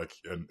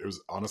it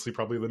was honestly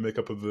probably the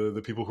makeup of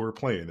the people who were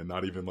playing and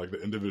not even like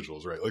the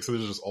individuals. Right. Like, so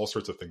there's just all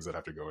sorts of things that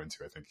have to go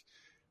into, I think,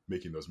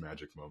 making those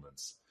magic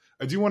moments.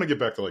 I do want to get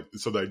back to like,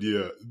 so the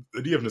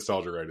idea of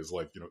nostalgia, right, is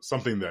like,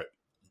 something that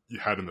you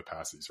had in the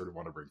past that you sort of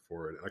want to bring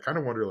forward. And I kind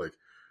of wonder, like,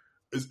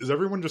 is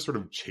everyone just sort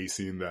of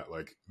chasing that,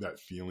 like that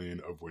feeling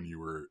of when you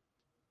were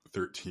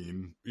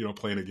 13,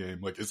 playing a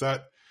game? Like, is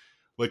that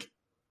like,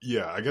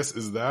 I guess,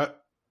 is that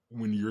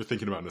when you're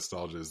thinking about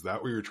nostalgia, is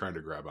that what you're trying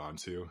to grab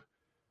onto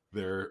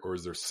there? Or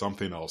is there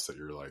something else that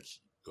you're like,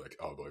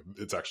 oh, like,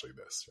 it's actually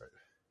this,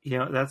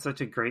 right? That's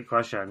such a great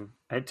question.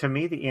 To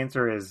me, the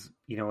answer is,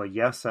 a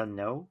yes and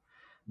no.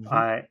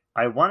 I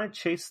want to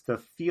chase the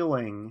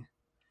feeling.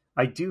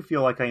 I do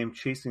feel like I am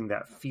chasing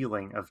that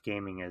feeling of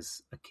gaming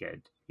as a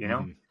kid,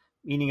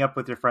 meeting up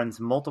with your friends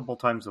multiple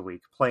times a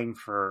week, playing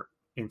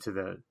into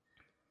the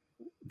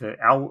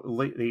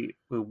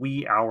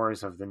wee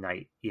hours of the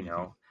night,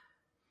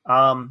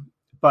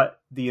 but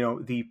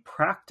the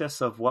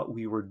practice of what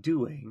we were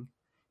doing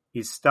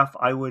is stuff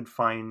I would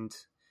find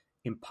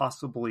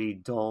impossibly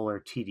dull or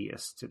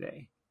tedious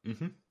today.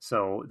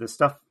 So the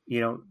stuff,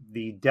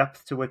 the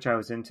depth to which I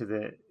was into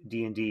the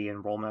D&D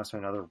and Rolemaster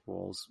and other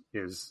rules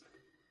is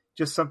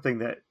just something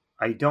that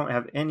I don't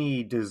have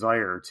any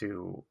desire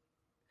to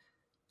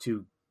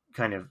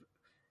kind of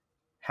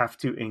have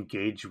to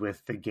engage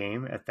with the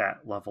game at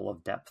that level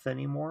of depth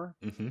anymore.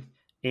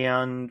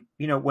 And,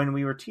 when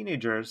we were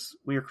teenagers,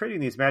 we were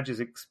creating these magic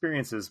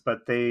experiences,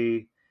 but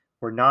they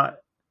were not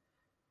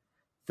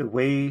the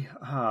way,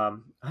 I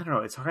don't know,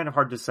 it's kind of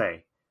hard to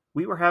say.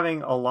 We were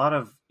having a lot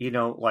of,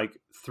 like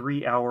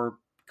 3-hour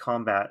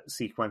combat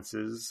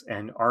sequences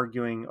and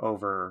arguing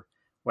over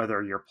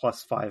whether your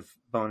 +5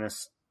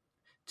 bonus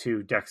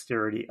to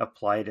dexterity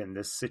applied in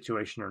this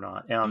situation or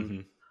not.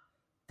 And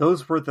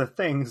those were the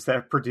things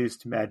that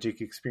produced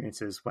magic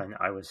experiences when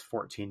I was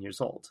 14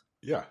 years old.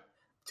 Yeah.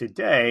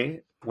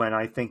 Today, when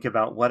I think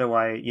about what do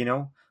I,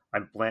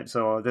 I'm planned.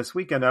 So this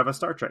weekend I have a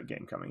Star Trek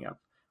game coming up.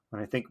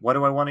 When I think, what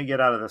do I want to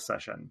get out of this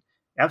session?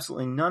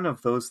 Absolutely none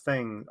of those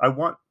things. I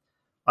want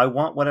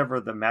whatever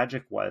the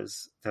magic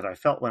was that I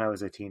felt when I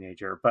was a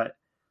teenager, but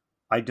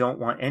I don't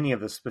want any of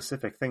the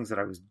specific things that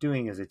I was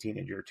doing as a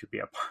teenager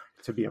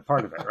to be a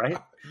part of it, right?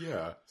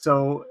 Yeah.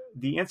 So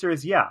the answer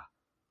is yeah.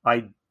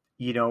 In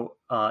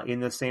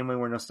the same way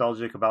we're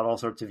nostalgic about all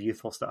sorts of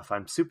youthful stuff,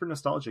 I'm super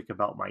nostalgic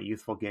about my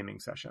youthful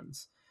gaming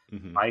sessions.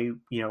 Mm-hmm.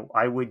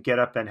 I would get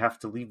up and have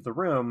to leave the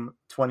room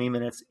 20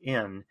 minutes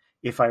in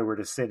if I were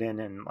to sit in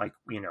and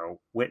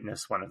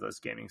witness one of those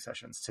gaming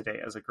sessions today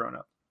as a grown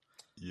up.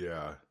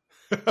 Yeah,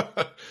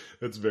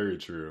 that's very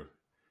true.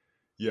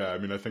 Yeah. I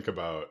mean, I think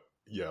about,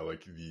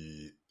 like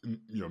the,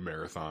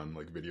 marathon,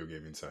 like video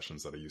gaming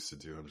sessions that I used to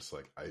do. I'm just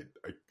like,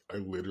 I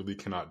literally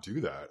cannot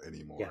do that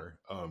anymore.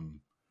 Yeah.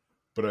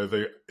 But I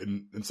think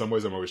in some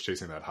ways I'm always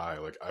chasing that high.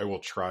 Like I will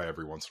try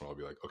every once in a while, I'll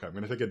be like, okay, I'm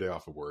going to take a day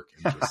off of work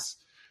and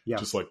just,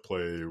 just like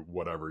play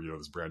whatever,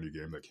 this brand new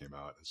game that came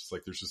out. It's just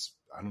like,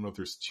 I don't know if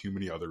there's too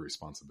many other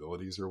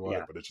responsibilities or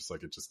what, but it's just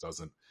like, it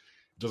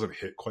doesn't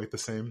hit quite the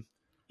same.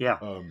 Yeah.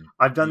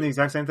 I've done the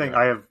exact same thing. Yeah.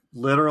 I have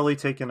literally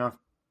taken off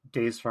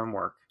days from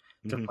work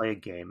to play a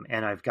game.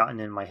 And I've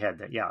gotten in my head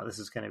that, this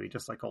is going to be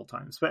just like old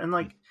times. But in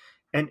like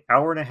an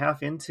hour and a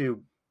half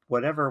into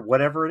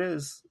whatever it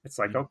is, it's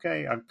like,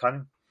 okay, I'm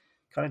kind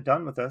of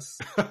done with this.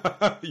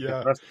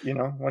 Yeah.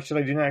 What should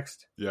I do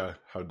next? Yeah.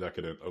 How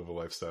decadent of a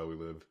lifestyle we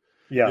live.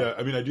 Yeah. Yeah.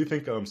 I mean, I do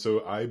think,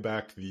 so I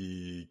backed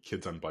the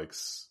Kids on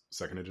Bikes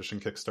 2nd edition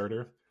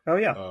Kickstarter. Oh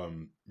yeah.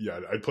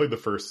 I played the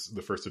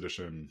first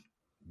edition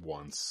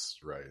once.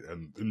 Right.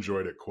 And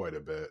enjoyed it quite a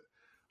bit.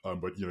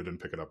 But, didn't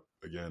pick it up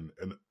again.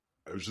 And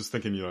I was just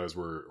thinking, as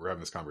we're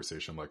having this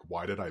conversation, like,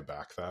 why did I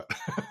back that?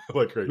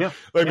 Like, right. Yeah.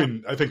 I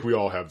mean, I think we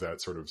all have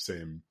that sort of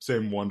same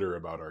wonder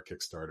about our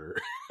Kickstarter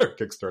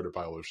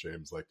pile of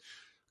shames. Like,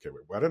 okay,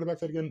 wait, why did I back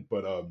that again?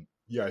 But, I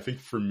think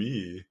for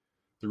me,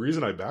 the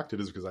reason I backed it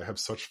is because I have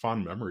such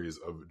fond memories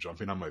of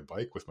jumping on my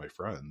bike with my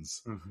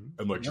friends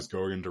and like just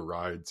going to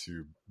ride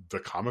to the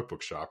comic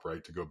book shop,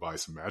 right, to go buy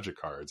some Magic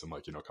cards and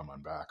like, come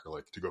on back, or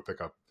like to go pick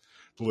up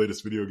the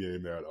latest video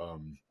game at, at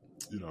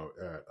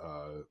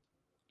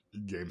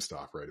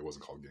GameStop, right? It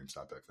wasn't called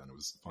GameStop back then. It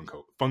was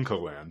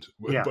Funko Land.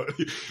 Yeah. But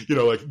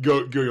like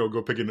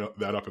go picking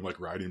that up and like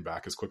riding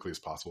back as quickly as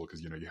possible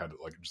because you had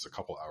like just a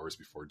couple hours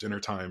before dinner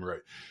time,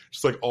 right?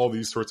 Just like all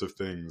these sorts of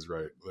things,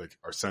 right? Like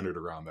are centered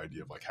around the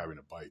idea of like having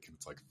a bike, and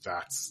it's like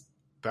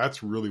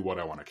that's really what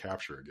I want to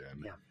capture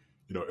again. Yeah.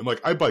 And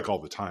like I bike all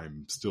the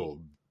time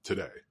still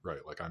today,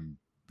 right? Like I'm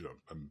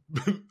I'm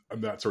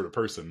that sort of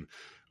person.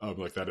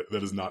 Like that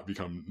has not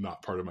become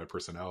not part of my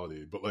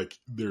personality, but like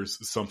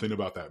there's something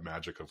about that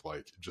magic of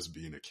like just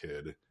being a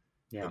kid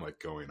and like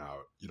going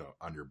out,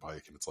 on your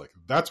bike. And it's like,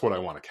 that's what I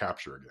want to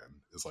capture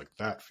again, is like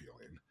that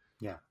feeling.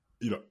 Yeah.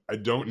 I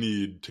don't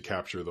need to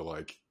capture the,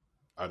 like,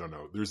 I don't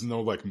know. There's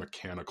no like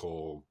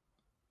mechanical,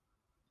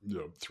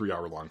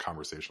 3-hour long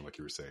conversation, like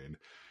you were saying,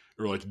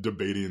 or like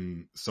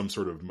debating some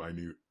sort of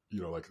minute,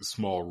 like a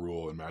small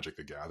rule in Magic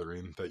the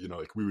Gathering that,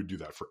 like we would do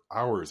that for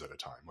hours at a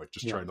time, like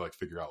just trying to like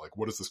figure out like,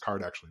 what does this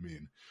card actually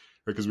mean?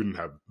 Because we didn't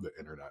have the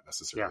internet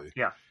necessarily,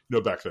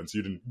 back then. So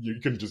you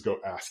couldn't just go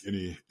ask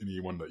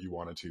anyone that you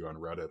wanted to on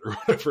Reddit or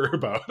whatever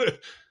about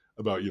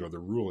the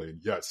ruling.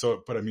 Yeah.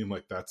 So, but I mean,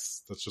 like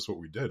that's just what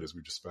we did, is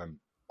we just spent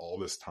all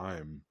this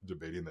time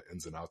debating the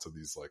ins and outs of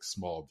these like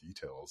small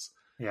details.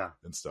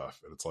 And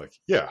stuff. And it's like,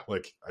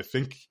 like I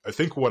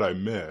think what I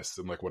miss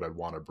and like what I'd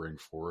want to bring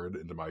forward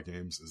into my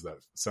games is that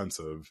sense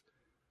of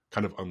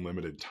kind of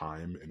unlimited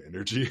time and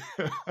energy.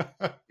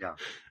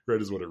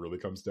 Right, is what it really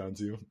comes down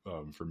to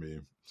for me.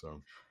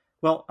 So,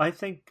 well, I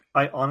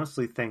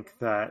honestly think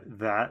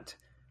that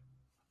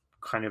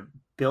kind of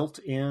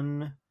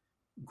built-in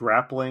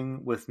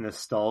grappling with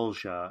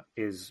nostalgia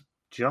is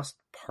just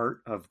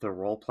part of the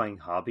role-playing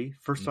hobby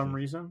for some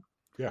reason.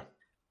 Yeah.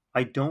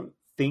 I don't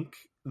think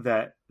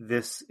that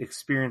this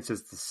experience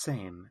is the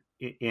same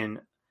in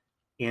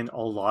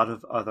a lot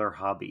of other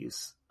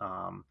hobbies.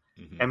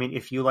 I mean,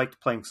 if you liked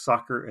playing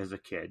soccer as a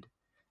kid,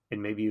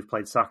 and maybe you've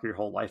played soccer your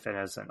whole life, and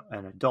as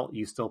an adult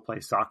you still play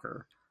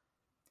soccer,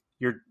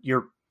 you're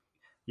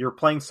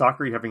playing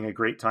soccer, you're having a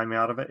great time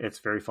out of it, it's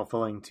very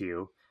fulfilling to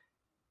you.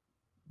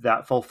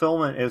 That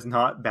fulfillment is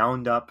not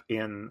bound up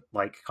in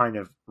like kind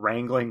of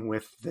wrangling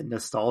with the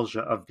nostalgia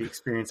of the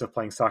experience of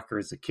playing soccer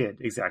as a kid.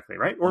 Exactly.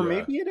 Right. Or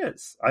maybe it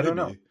is. I don't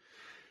know.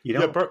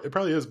 It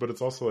probably is, but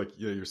it's also like,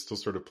 you're still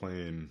sort of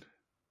playing.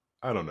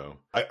 I don't know.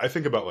 I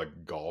think about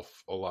like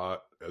golf a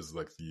lot as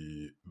like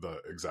the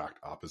exact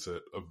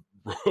opposite of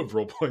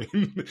role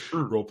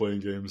playing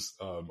games.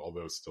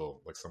 Although it's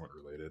still like somewhat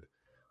related.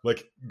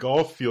 Like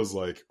golf feels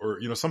like, or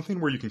something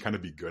where you can kind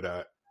of be good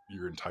at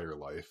your entire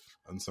life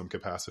in some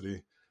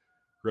capacity,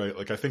 right?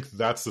 Like I think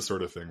that's the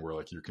sort of thing where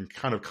like you can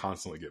kind of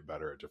constantly get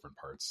better at different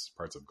parts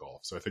of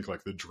golf. So I think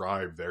like the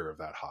drive there of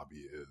that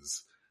hobby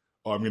is,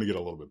 I'm going to get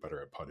a little bit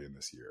better at putting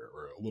this year,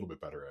 or a little bit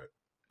better at,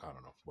 I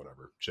don't know,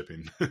 whatever,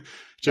 chipping,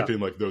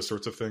 like those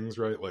sorts of things,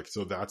 right? Like,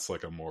 so that's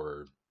like a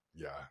more,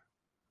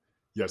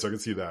 Yeah, so I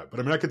could see that. But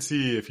I mean, I could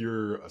see if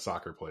you're a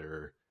soccer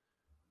player,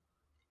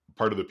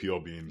 part of the appeal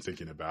being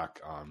thinking it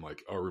back on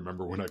like, oh,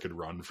 remember when I could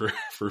run for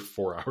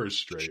 4 hours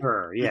straight?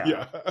 Sure,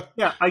 yeah.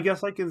 Yeah, I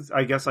guess I can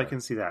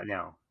see that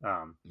now.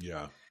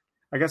 Yeah.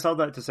 I guess all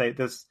that to say,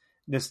 this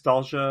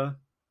nostalgia,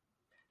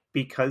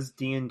 because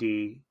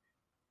D&D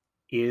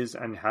is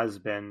and has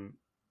been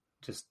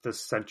just the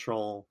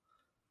central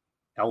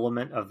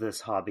element of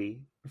this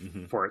hobby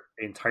for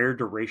the entire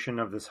duration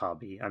of this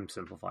hobby. I'm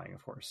simplifying,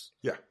 of course.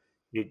 Yeah.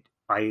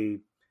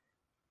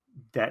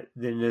 That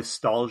the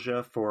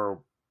nostalgia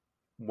for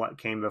what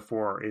came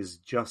before is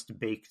just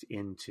baked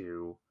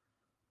into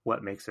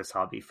what makes this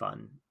hobby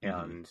fun.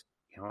 And,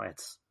 you know,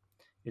 it's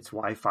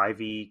why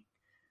 5e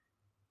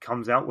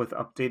comes out with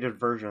updated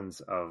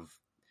versions of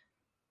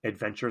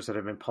adventures that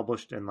have been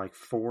published in like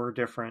 4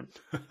 different,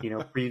 you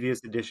know,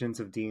 previous editions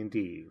of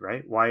D&D,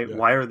 right?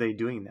 Why are they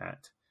doing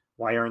that?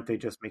 Why aren't they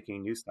just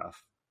making new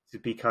stuff?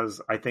 Because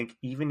I think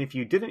even if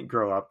you didn't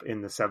grow up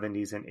in the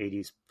 70s and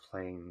 80s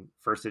playing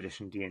first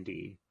edition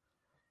D&D,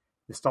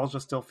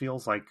 nostalgia still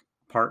feels like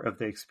part of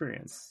the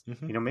experience.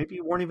 You know, maybe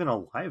you weren't even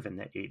alive in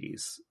the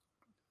 80s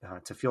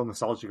to feel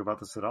nostalgic about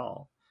this at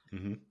all. I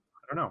don't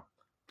know.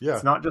 Yeah.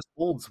 It's not just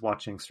olds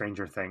watching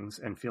Stranger Things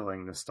and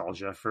feeling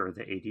nostalgia for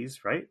the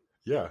 80s, right?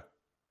 Yeah.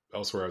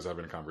 Elsewhere, I was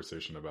having a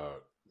conversation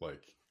about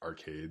like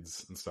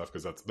arcades and stuff,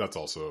 because that's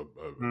also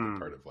a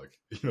part of like,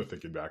 you know,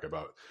 thinking back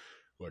about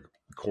like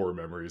core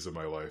memories of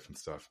my life and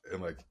stuff.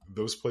 And like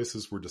those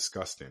places were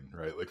disgusting,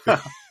 right? Like,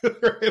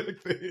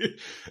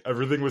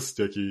 everything was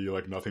sticky,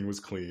 like nothing was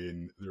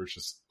clean. There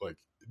was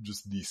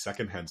just the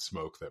secondhand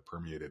smoke that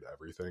permeated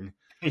everything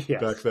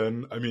back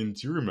then. I mean,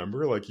 do you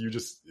remember like it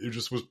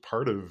just was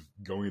part of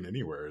going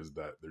anywhere, is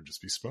that there'd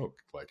just be smoke,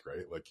 like,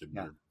 right? Like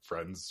your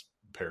friends'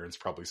 parents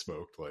probably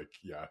smoked, like,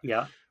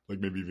 like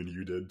maybe even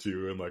you did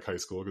too in like high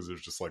school, because it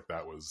was just like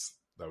that was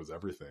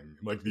everything.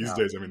 Like these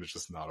days, I mean, it's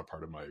just not a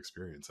part of my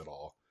experience at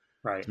all,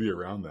 right? To be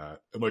around that.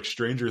 And like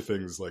Stranger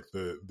Things, like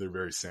the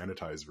very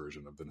sanitized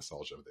version of the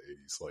nostalgia of the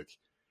 80s. Like,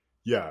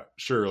 yeah,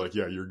 sure, like,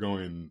 yeah, you're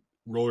going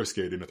roller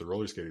skating at the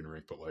roller skating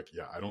rink, but like,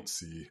 yeah, I don't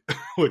see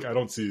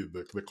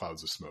the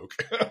clouds of smoke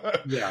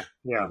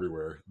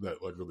everywhere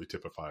that like really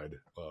typified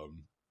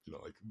you know,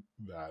 like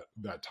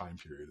that time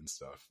period and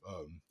stuff.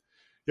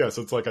 Yeah,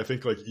 so it's like, I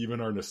think like even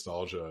our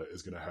nostalgia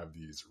is going to have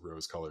these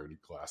rose-colored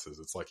glasses.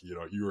 It's like, you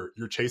know,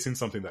 you're chasing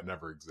something that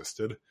never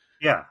existed.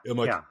 Yeah. And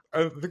like,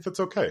 I think that's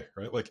okay,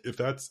 right? Like if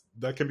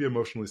that can be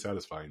emotionally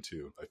satisfying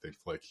too. I think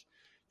like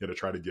you got to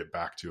try to get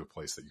back to a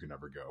place that you can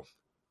never go.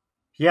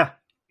 Yeah.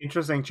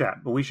 Interesting chat,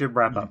 but we should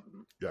wrap up.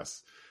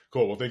 Yes.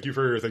 Cool. Well, thank you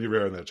for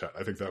having that chat.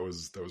 I think that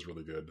was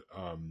really good.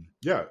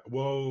 Yeah.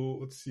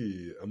 Well, let's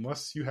see.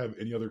 Unless you have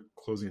any other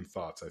closing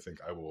thoughts, I think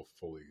I will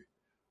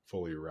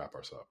fully wrap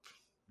us up.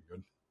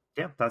 Good.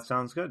 Yeah, that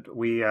sounds good.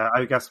 We,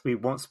 I guess we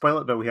won't spoil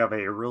it, but we have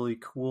a really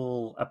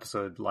cool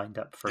episode lined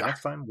up for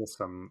next time with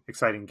some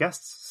exciting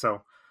guests.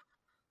 So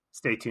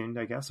stay tuned,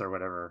 I guess, or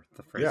whatever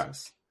the phrase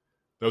is.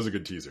 That was a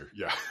good teaser.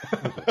 Yeah.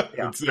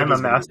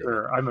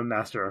 I'm a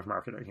master of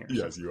marketing here.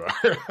 Yes, you are.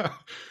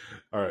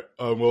 All right.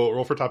 Well,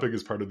 Roll for Topic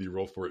is part of the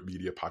Roll for It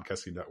Media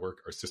podcasting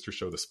network. Our sister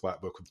show, The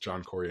Splat Book with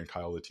John Corey and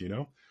Kyle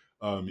Latino,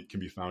 it can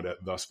be found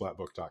at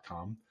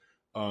thesplatbook.com.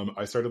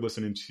 I started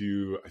listening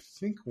to, I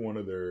think, one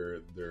of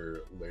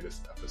their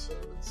latest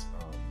episodes.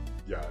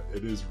 Yeah,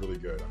 it is really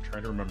good. I'm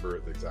trying to remember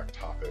the exact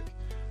topic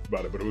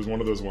about it, but it was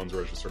one of those ones where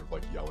I was just sort of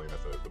like yelling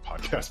at the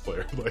podcast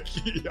player, like,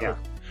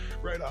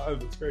 right on,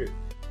 that's great.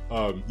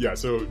 Yeah,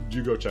 so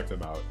do go check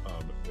them out.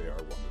 They are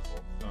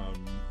wonderful.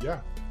 Yeah,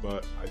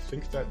 but I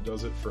think that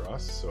does it for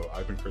us. So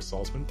I've been Chris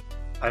Salzman.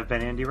 I've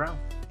been Andy Rao.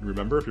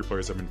 Remember, if your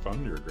players have been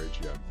fun, you're a great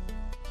GM.